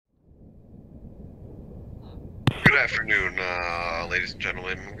Good afternoon, ladies and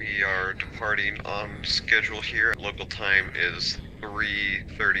gentlemen. We are departing on schedule here. Local time is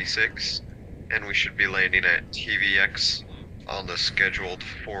 3:36, and we should be landing at TVX on the scheduled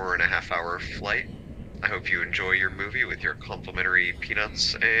 4.5 hour flight. I hope you enjoy your movie with your complimentary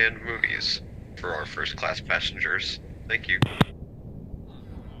peanuts and movies for our first class passengers. Thank you.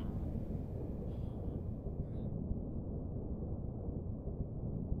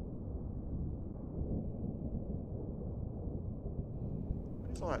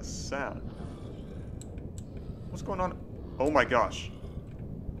 What's all that sound? What's going on? Oh my gosh.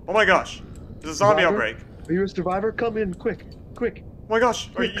 Oh my gosh. There's a zombie Survivor? outbreak. Are you a survivor? Come in, quick, quick. Oh my gosh.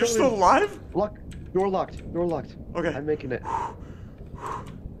 Are Quick, you come still in. alive? Door locked, door locked. Okay. I'm making it.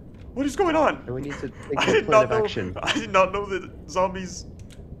 What is going on? And we need to think I of a did plan not of know. action. I did not know that zombies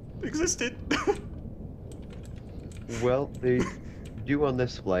existed. Well, they do on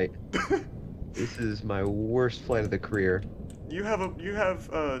this flight. This is my worst flight of the career. You have a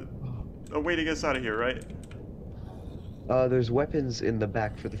way to get us out of here, right? There's weapons in the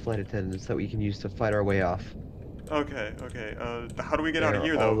back for the flight attendants that we can use to fight our way off. Okay, okay. How do we get out of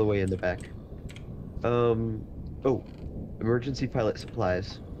They're here, all though? the way in the back. Oh, emergency pilot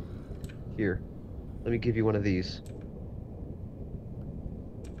supplies. Here, let me give you one of these.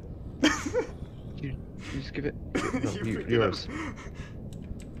 you just give it. No, You pick it yours.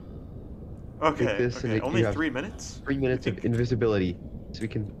 up. Okay, Take this and okay. you Only have 3 minutes? 3 minutes of invisibility, so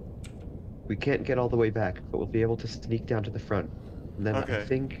we can't get all the way back, but we'll be able to sneak down to the front. And then Okay. I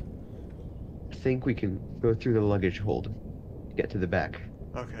think we can go through the luggage hold to get to the back.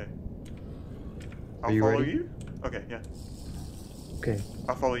 Okay. Are I'll you follow ready? you? Okay, yeah. Okay,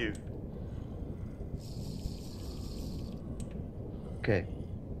 I'll follow you. okay.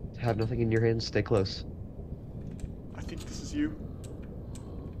 Have nothing in your hands, stay close. I think this is you.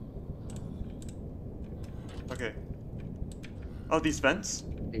 Okay. Oh, these vents?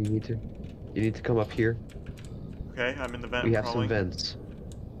 And you need to come up here. Okay, I'm in the vent. We have crawling. some vents.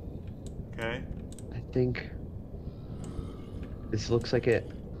 Okay. I think this looks like it.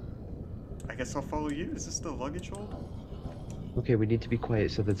 I guess I'll follow you. Is this the luggage hold? Okay, we need to be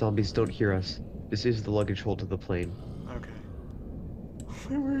quiet so the zombies don't hear us. This is the luggage hold of the plane. Okay. Oh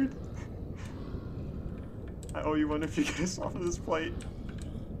my word. I owe you one if you get us off of this flight.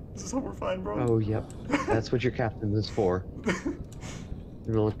 This is how we're fine, bro. Oh, yep. That's what your captain is for.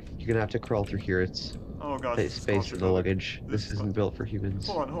 You're gonna have to crawl through here. It's Oh gosh. tight this is space for the claustrophobic. luggage. This This is isn't built for humans.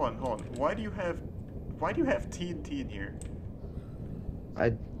 Hold on. Why do you have TNT in here?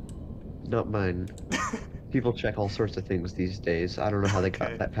 Not mine. People check all sorts of things these days. I don't know how they got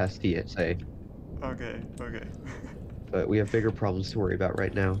Okay. that past TSA, Okay. but we have bigger problems to worry about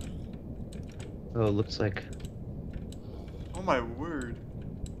right now. Oh, looks like Oh my word.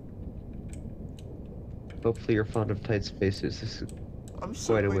 hopefully you're fond of tight spaces. This is I'm quite a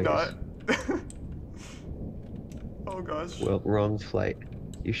certainly ways. not. Oh gosh. Well, wrong flight.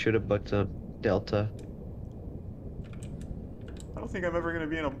 You should have booked a Delta. I don't think I'm ever gonna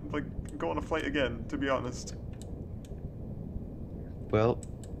be in a go on a flight again, to be honest. Well,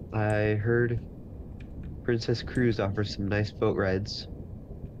 I heard Princess Cruise offers some nice boat rides.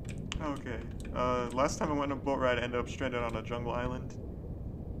 Okay. Last time I went on a boat ride, I ended up stranded on a jungle island.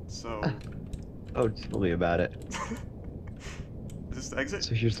 So, Oh, tell me about it. is this the exit?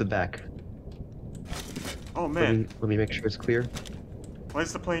 So here's the back. Oh man, Let me make sure it's clear. why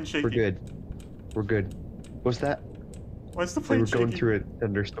is the plane shaking? We're good. We're good. What's that? Why is the So plane we're shaking? going through a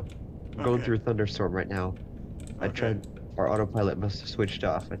thunderstorm. We're going Okay. through a thunderstorm right now. I Okay. tried. Our autopilot must have switched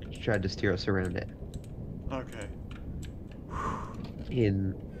off. I tried to steer us around it. Okay.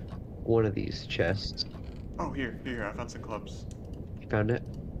 In one of these chests. Oh, here. I found some clubs. You found it?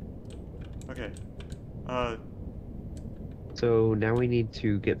 Okay. So now we need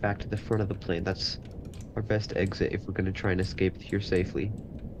to get back to the front of the plane. That's our best exit if we're going to try and escape here safely.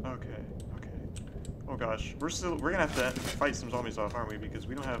 Okay. Oh gosh, we're gonna have to fight some zombies off, aren't we? Because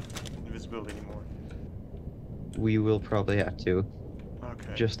we don't have invisibility anymore. We will probably have to.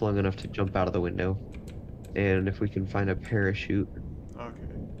 Okay. Just long enough to jump out of the window. And if we can find a parachute. Okay.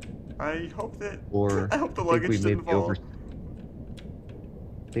 I hope that. Or I hope the I think we luggage may didn't be fall. over.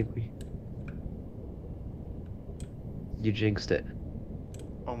 I think we. You jinxed it.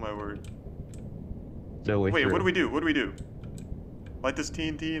 Oh my word. No way Wait, through. what do we do? What do we do? Light this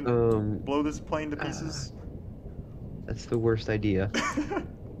TNT and blow this plane to pieces? That's the worst idea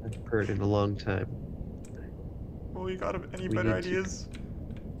I've heard in a long time. Well, you got any We better need to- ideas?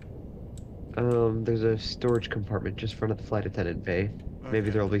 There's a storage compartment just in front of the flight attendant bay. Maybe Okay.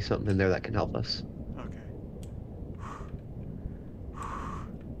 there'll be something in there that can help us. Okay.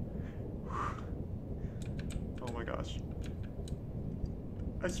 Oh my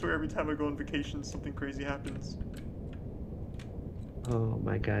I swear every time I go on vacation, something crazy happens. Oh,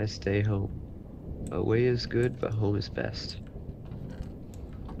 my guys, stay home. Away is good, but home is best.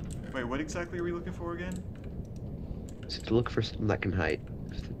 Wait, what exactly are we looking for again? So to look for something that can hide.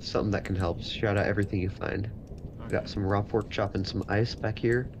 Something that can help. Shout out everything you find. Okay. Got some raw pork chop and some ice back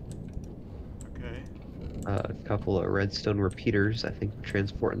here. Okay. A couple of redstone repeaters. I think we're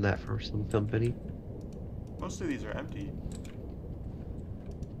transporting that for some company. Most of these are empty.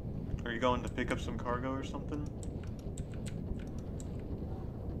 Are you going to pick up some cargo or something?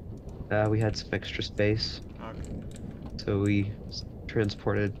 We had some extra space, Okay. so we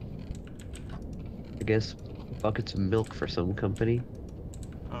transported, I guess, buckets of milk for some company.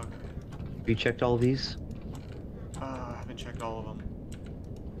 Okay. Have you checked all these? I haven't checked all of them.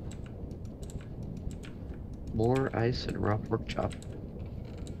 More ice and raw pork chop.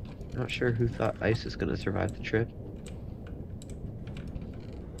 Not sure who thought ice is gonna survive the trip.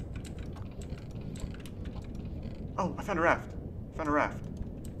 Oh, I found a raft. I found a raft.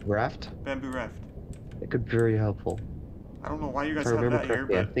 Raft? Bamboo raft. It could be very helpful. I don't know why you guys If I have remember that here,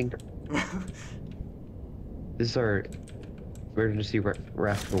 correctly, I but... think this is our emergency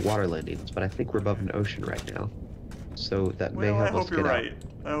raft for water landings, but I think we're above an ocean right now. So that may Well, I help us hope you're get out. right.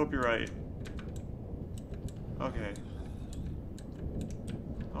 I hope you're right. Okay.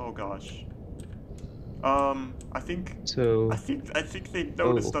 Oh gosh. I think So, they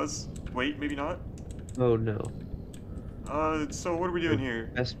noticed us. Wait, maybe not. oh no. So what are we doing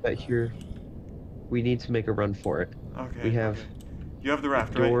here? Best bet here, we need to make a run for it. Okay. We have okay. You have the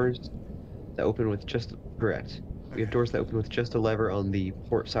raft, right? doors that open with just, correct. We have Okay. doors that open with just a lever on the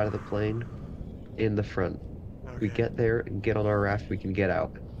port side of the plane in the front. We Okay. get there and get on our raft, we can get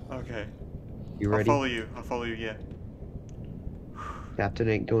out. Okay. You I'll ready? follow you. I'll follow you. Yeah. Captain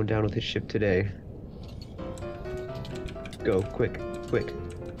ain't going down with his ship today. Go, quick, quick.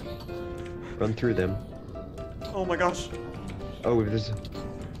 Run through them. Oh my gosh. Oh, there's...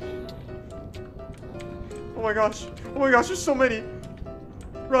 Oh my gosh. Oh my gosh. There's so many.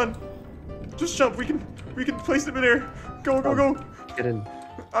 Run. Just jump. We can place them in air. Go, go, go. Get in.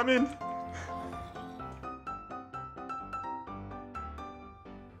 I'm in.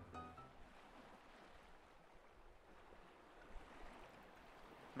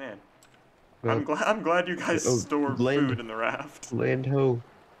 Man, Well, I'm glad you guys oh, store land. food in the raft. Land ho.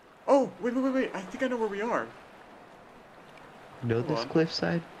 Oh, wait. I think I know where we are. You know Hold this on.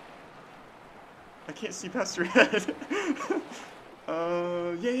 cliffside? I can't see past your head.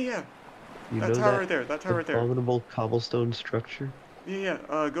 Yeah. You That know tower that right there. That tower right there. abominable cobblestone structure? Yeah.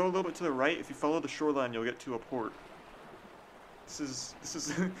 Go a little bit to the right. If you follow the shoreline, you'll get to a port. This is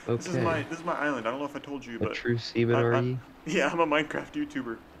Okay. this is my island. I don't know if I told you, A but true seaman, are ye? yeah, I'm a Minecraft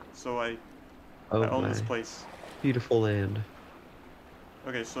YouTuber, so I Oh own my. this place. Beautiful land.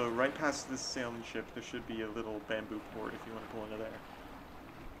 Okay, so right past this sailing ship, there should be a little bamboo port if you want to pull into there.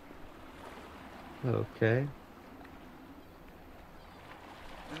 Okay.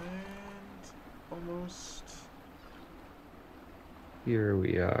 And almost. Here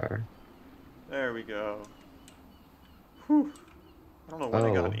we are. There we go. Whew. I don't know when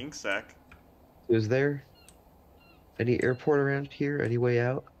I got an Oh. ink sac. Is there any airport around here? Any way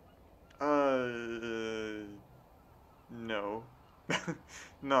out? No.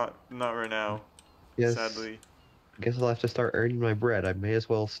 Not right now. Yes. Sadly. I guess I'll have to start earning my bread. I may as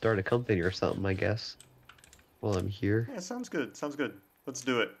well start a company or something, I guess. While I'm here. Yeah, sounds good. Sounds good. Let's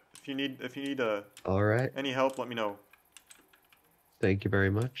do it. If you need Alright. any help, let me know. Thank you very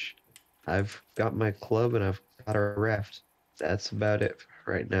much. I've got my club and I've got a raft. That's about it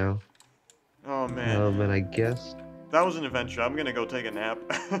for right now. Oh man. And I guess That was an adventure. I'm gonna go take a nap.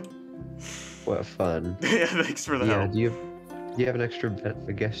 what fun. Yeah, thanks for the Yeah, help. do you have an extra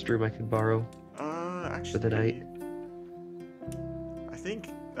a guest room I could borrow Actually, for the night? I think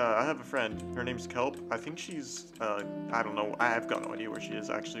I have a friend. Her name's Kelp. I think she's I don't know. I've got no idea where she is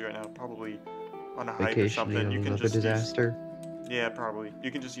actually right now. Probably on a hike or Vacationing something. on You can another just disaster? yeah, probably. You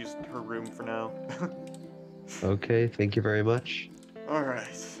can just use her room for now. Okay, thank you very much. All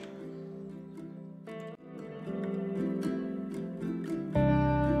right.